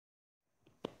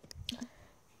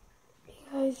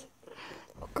Guys,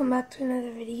 welcome back to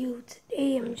another video.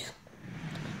 Today I'm just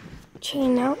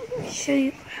checking out. Let me show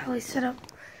you how I set up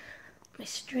my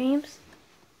streams.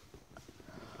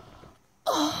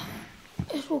 Oh, I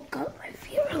just woke up. My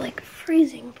feet are like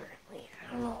freezing currently.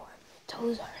 I don't know what my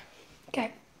toes are.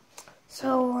 Okay,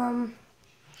 so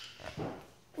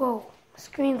whoa, my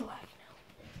screen's lagging now.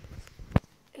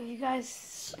 If you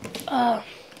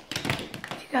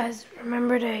guys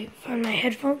remembered, I found my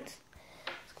headphones.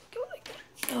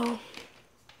 So,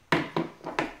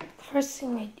 first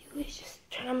thing I do is just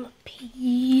turn on the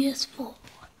PS4.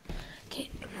 Okay,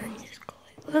 and then you just go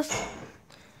like this.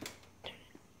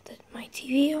 Turn my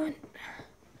TV on.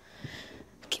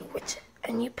 Okay,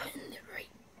 and you put in the right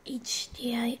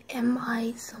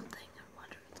HDMI something, or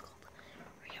whatever it's called.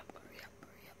 Hurry up.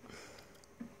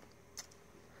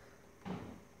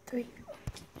 3.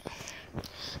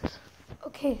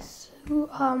 Okay, so,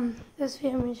 this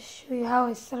video I'm going to show you how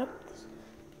I set up this.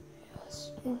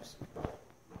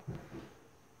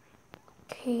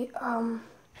 Okay, I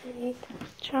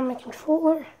turn on my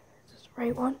controller. This is the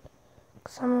right one.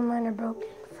 Some of mine are broken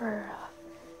for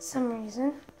some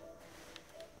reason.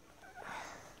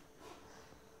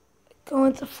 Go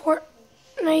into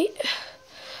Fortnite.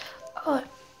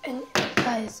 And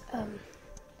guys,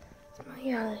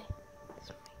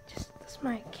 that's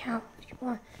my account. If you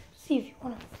want to see if you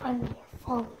want to find me or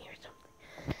follow me or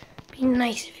something, be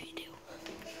nice if you do.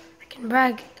 I can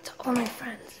brag to all my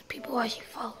friends, people who actually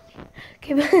follow me.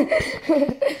 Okay,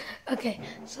 okay,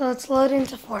 so let's load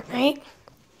into Fortnite.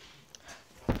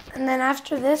 And then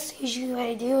after this, usually what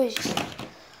I do is just,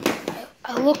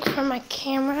 I look for my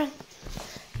camera.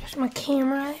 There's my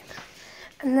camera.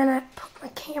 And then I put my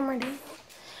camera down.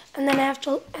 And then I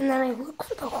look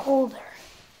for the holder.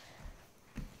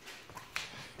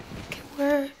 Okay,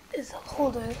 where is the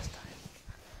holder this time?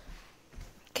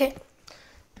 Okay.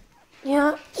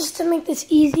 Yeah, just to make this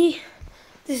easy,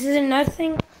 this is another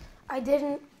thing I did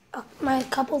in my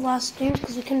couple last streams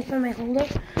because I couldn't find my holder.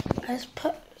 I just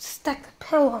stuck the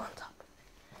pillow on top of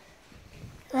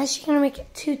it. I'm actually going to make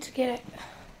it 2 to get it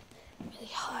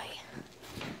really high.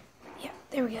 Yeah,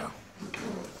 there we go.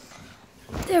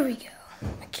 There we go.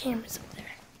 My camera's up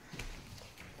there.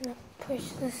 I'm going to push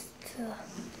this to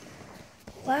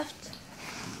the left.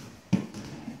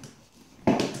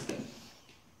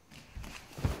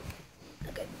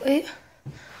 Wait,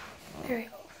 there we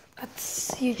go.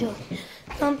 That's usually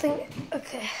something.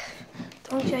 Okay,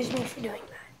 don't judge me for doing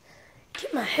that.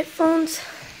 Get my headphones.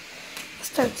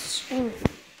 Start the stream.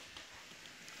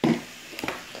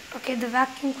 Okay, the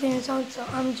vacuum cleaner's on, so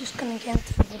I'm just gonna get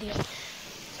into the video.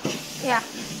 So, yeah,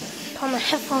 put on my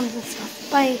headphones and stuff.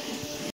 Bye.